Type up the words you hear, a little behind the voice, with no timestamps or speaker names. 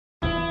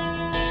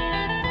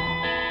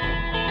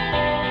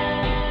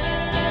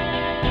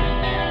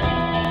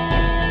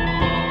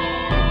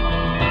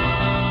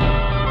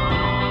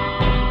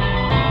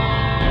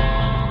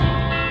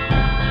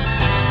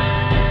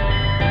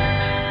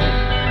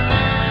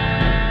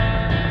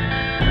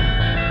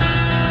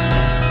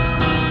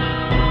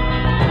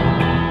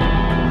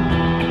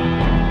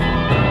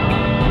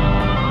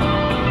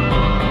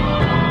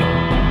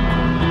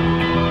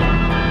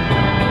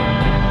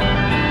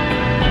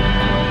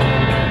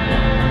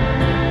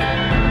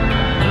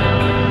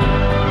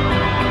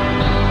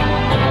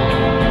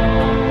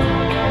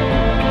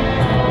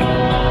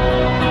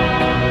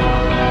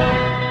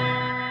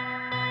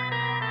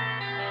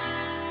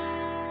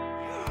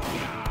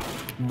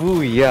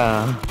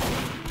Booyah!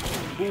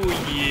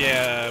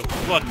 Booyah!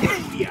 What?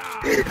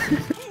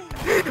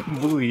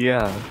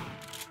 Booyah!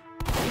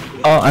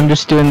 Oh, I'm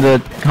just doing the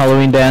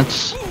Halloween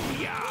dance.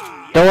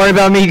 Don't worry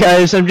about me,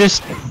 guys. I'm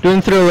just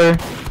doing Thriller.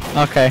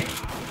 Okay.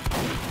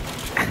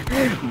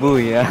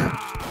 Booyah!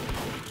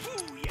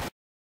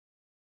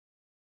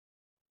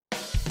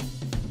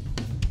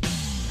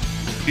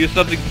 Do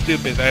something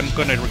stupid. I'm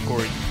gonna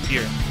record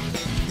here.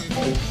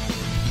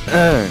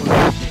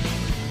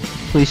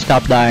 Please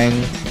stop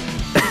dying.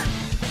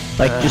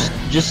 Like,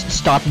 just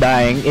stop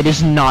dying. It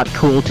is not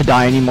cool to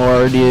die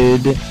anymore,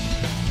 dude.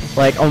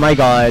 Like, oh my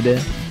god.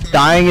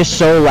 Dying is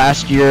so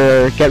last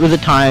year. Get with the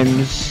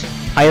times.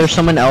 Hire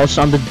someone else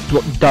on the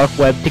dark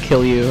web to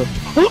kill you.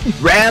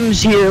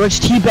 Ram's here. Let's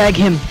teabag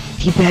him.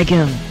 Teabag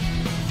him.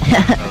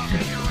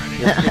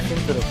 Just listen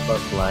to the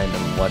front line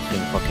and watch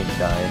him fucking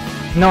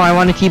die. No, I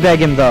want to teabag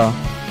him though.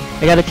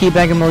 I gotta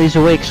teabag him while he's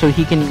awake so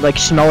he can like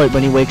smell it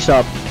when he wakes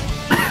up.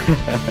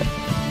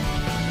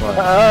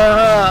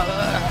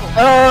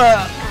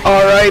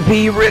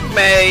 R.I.P. Rick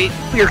mate.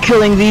 We're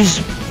killing these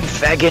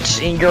faggots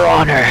in your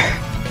honor.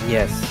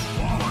 Yes.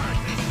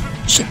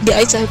 Shit,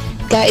 guys, I'm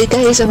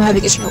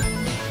having a stroke.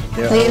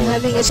 I am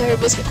having a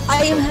service.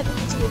 I am having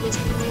a service.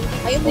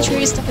 I am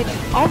literally stuck in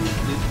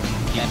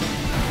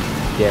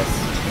Yes.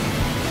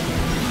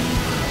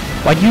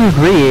 Why do you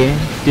agree?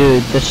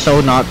 Dude, that's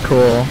so not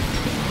cool.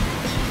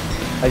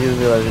 I just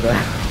realized that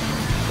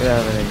we don't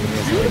have an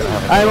engineer, so we don't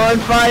have I'm on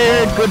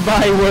fire!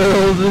 Goodbye,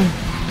 world!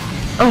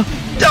 Oh,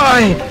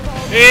 die!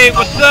 Hey,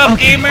 what's up,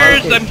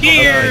 gamers? I'm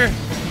here!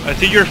 I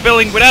see you're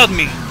filling without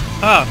me.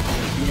 Huh.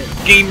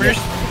 Gamers?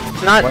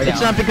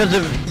 It's not because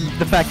of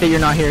the fact that you're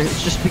not here,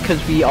 it's just because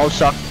we all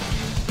suck.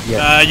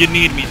 You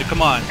need me to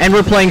come on. And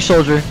we're playing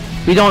soldier.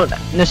 We don't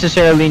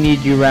necessarily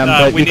need you, Ram,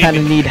 but we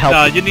kinda need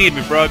help. You need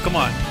me, bro. Come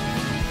on.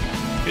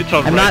 It's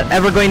alright. I'm not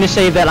ever going to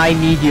say that I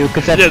need you,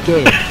 because that's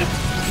gay.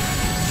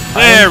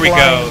 There we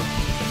go.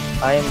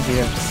 I am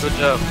here. Good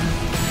job.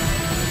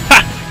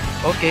 Ha!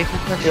 Okay,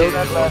 Kill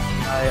that last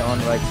guy on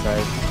right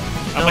side.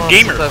 I'm a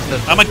gamer.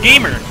 I'm a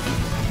gamer.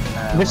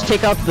 Let's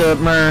take out the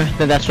mer,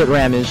 then that's what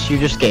Ram is. You're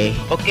just gay.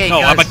 Okay,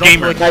 no, guys, I'm a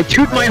gamer. I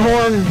toot my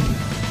horn!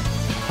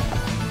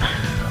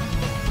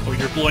 Oh,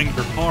 you're blowing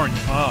your horn.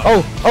 Ah.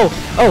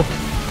 Oh!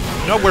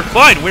 No, we're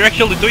fine. We're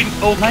actually doing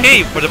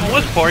okay for the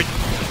most part.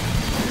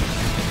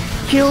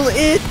 Kill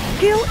it!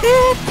 Kill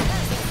it!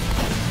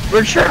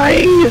 We're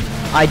trying!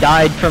 I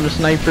died from a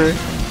sniper.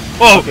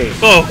 Oh, okay.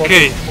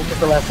 Okay. We'll get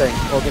the last thing.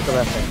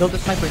 Kill the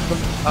snipers.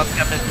 I'm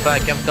coming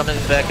back. I'm coming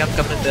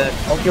back.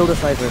 I'll kill the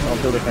snipers.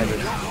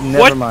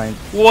 Never mind.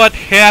 What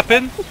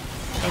happened?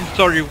 I'm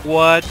sorry,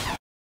 what?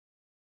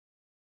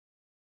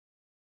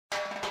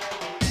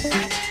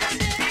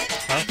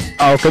 Huh?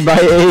 Oh, goodbye,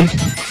 Aeth.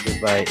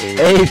 Goodbye,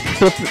 Aeth.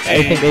 Aeth.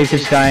 I think Aeth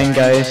is dying,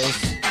 guys.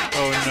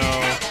 Oh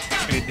no.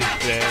 It is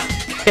dead.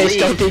 Hey,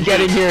 Stealthy, get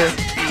in here.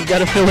 You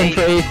gotta fill in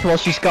for Aeth while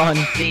she's gone.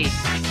 Please.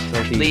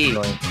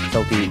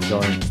 Stealthy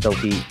going.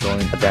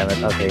 Damn it.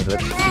 Okay,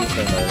 let's see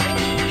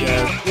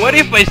Yes. What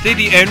if I say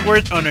the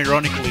N-word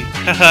unironically?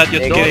 Haha,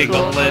 just kidding,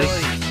 nonetheless.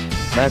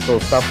 Mackl,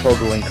 stop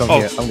following. Come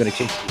here. I'm gonna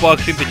kick you.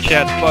 Bugs in the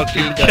chat.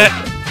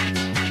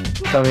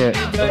 Come here.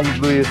 You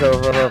blew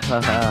yourself up.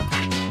 Haha.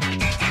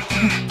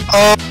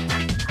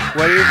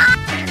 What if...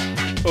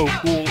 Oh,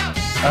 cool.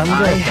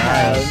 I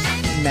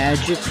have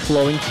magic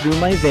flowing through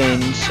my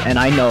veins, and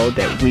I know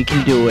that we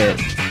can do it.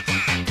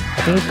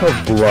 I think it's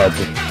called blood.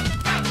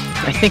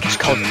 I think it's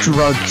called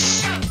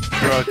drugs.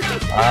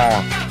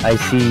 Ah, I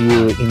see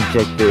you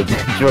injected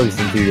drugs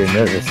into your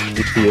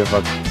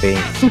fucking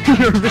veins.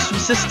 Nervous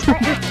system.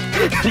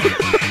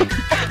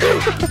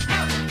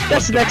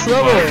 That's next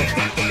level.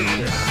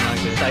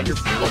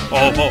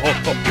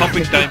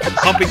 Pumping time.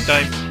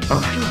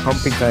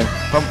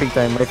 Pumping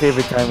time, my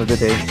favorite time of the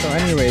day. So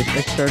anyways,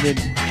 I started...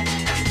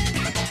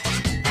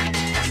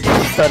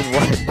 Started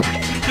what?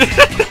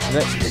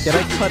 Did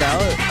I cut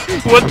out?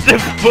 What the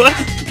fuck?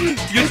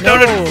 You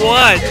started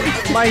what?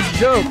 My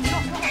joke!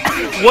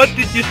 What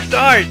did you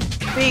start?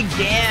 Big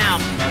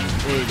damn!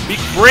 Big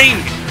brain!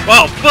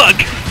 Oh, fuck!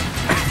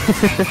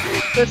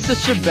 That's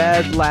such a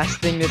bad last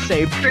thing to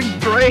say. Big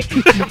brain!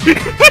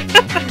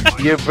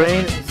 Your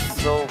brain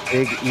is so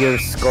big, your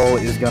skull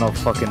is gonna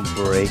fucking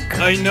break.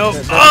 I know.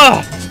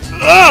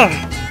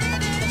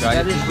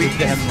 We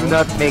do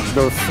not make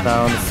those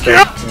sounds.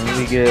 And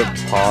we get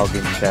pog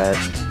in chat.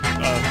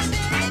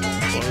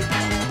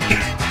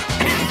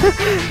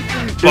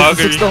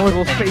 Buggers.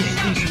 Will face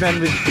these men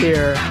with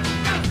fear.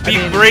 Be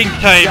brain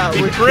time.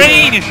 Be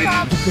brain.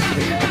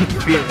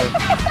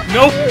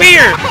 No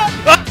fear.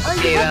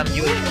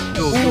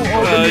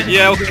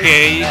 Yeah,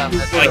 okay.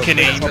 I can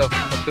aim.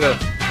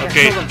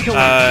 Okay.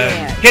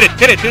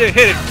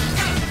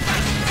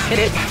 Hit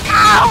it.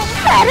 Ow!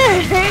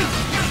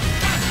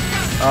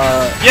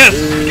 Yes.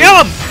 Kill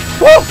him.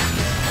 Woo!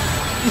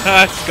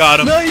 Got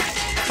him. Nice.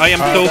 I am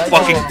so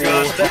fucking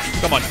good.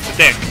 Come on,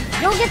 attack.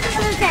 Go get the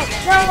other set.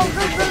 Go.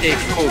 Okay,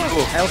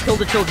 cool. I'll kill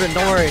the children,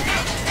 don't worry.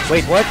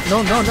 Wait, what?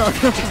 No.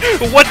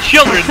 What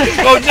children?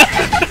 Oh no!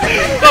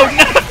 Oh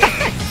no!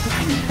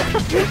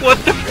 What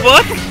the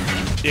fuck?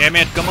 Damn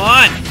it, come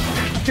on!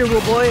 Hero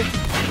boy.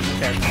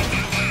 Okay.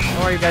 Don't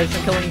worry, guys.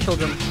 I'm killing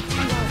children.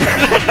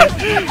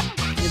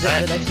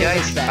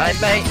 Guys,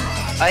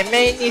 I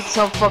may need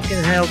some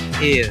fucking help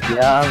here.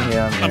 Yeah, I'm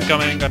here. I'm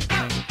coming.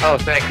 Oh,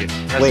 thank you.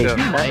 Let's Wait. go.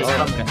 Nice.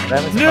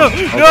 No!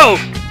 No!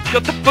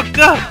 Shut the fuck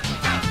up!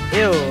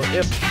 Ew.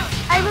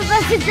 I'm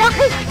about to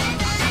die.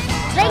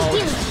 Thank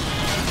you.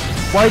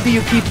 Why do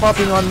you keep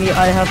popping on me?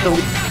 I have the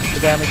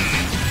damage.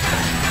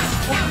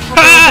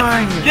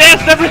 Ha!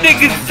 Yes, everything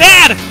is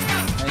dead!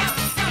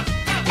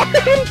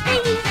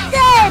 Everything is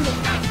dead.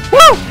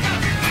 Woo!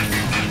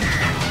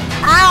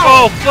 Ow.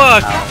 Oh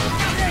fuck!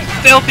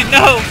 Stealthy,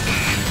 no!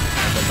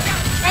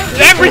 Thank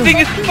you. Everything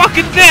is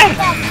fucking dead!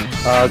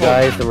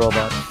 Guys, the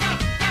robots.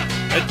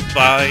 It's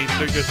fine,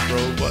 they're just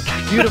robots.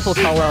 Beautiful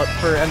call out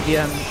for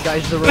MDM,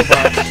 guys. The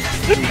robots.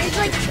 It's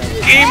like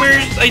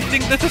Gamers, I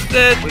think this is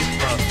dead.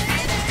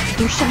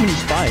 There's so many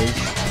spies.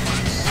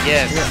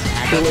 Yes.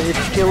 Kill it,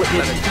 kill it,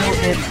 kill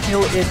it,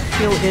 kill it,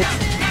 kill it.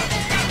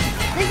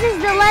 this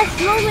is the last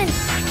moment.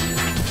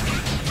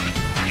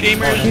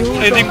 Gamers,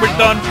 I think we're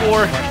done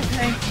for.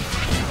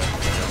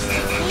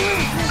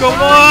 Come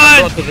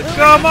on!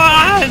 Come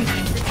on!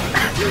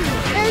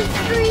 There's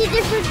 3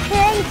 different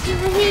tanks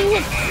over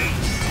here.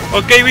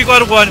 Okay, we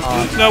got one.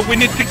 Now we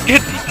need to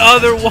get the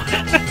other one.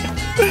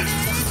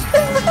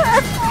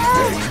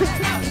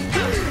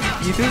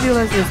 You do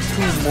realize there's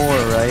 2 more,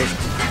 right?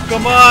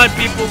 Come on,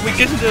 people, we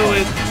can do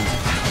it.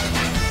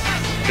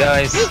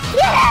 Guys,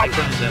 Yeah.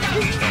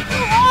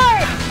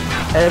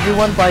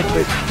 Everyone buy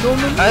quick.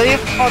 are you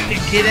fucking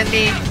kidding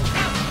me?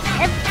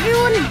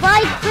 Everyone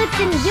buy clips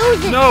and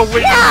use it. No,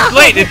 it's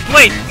late, it's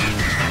late.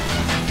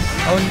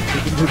 Oh,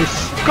 we can do this.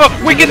 Go,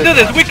 we can do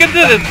this, we can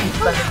do this.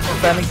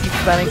 Spamming, keep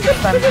spamming, keep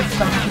spamming, keep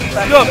spamming, keep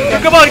spamming. No,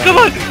 come on, come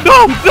on.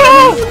 No,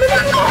 no.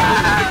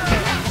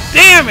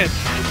 Damn it.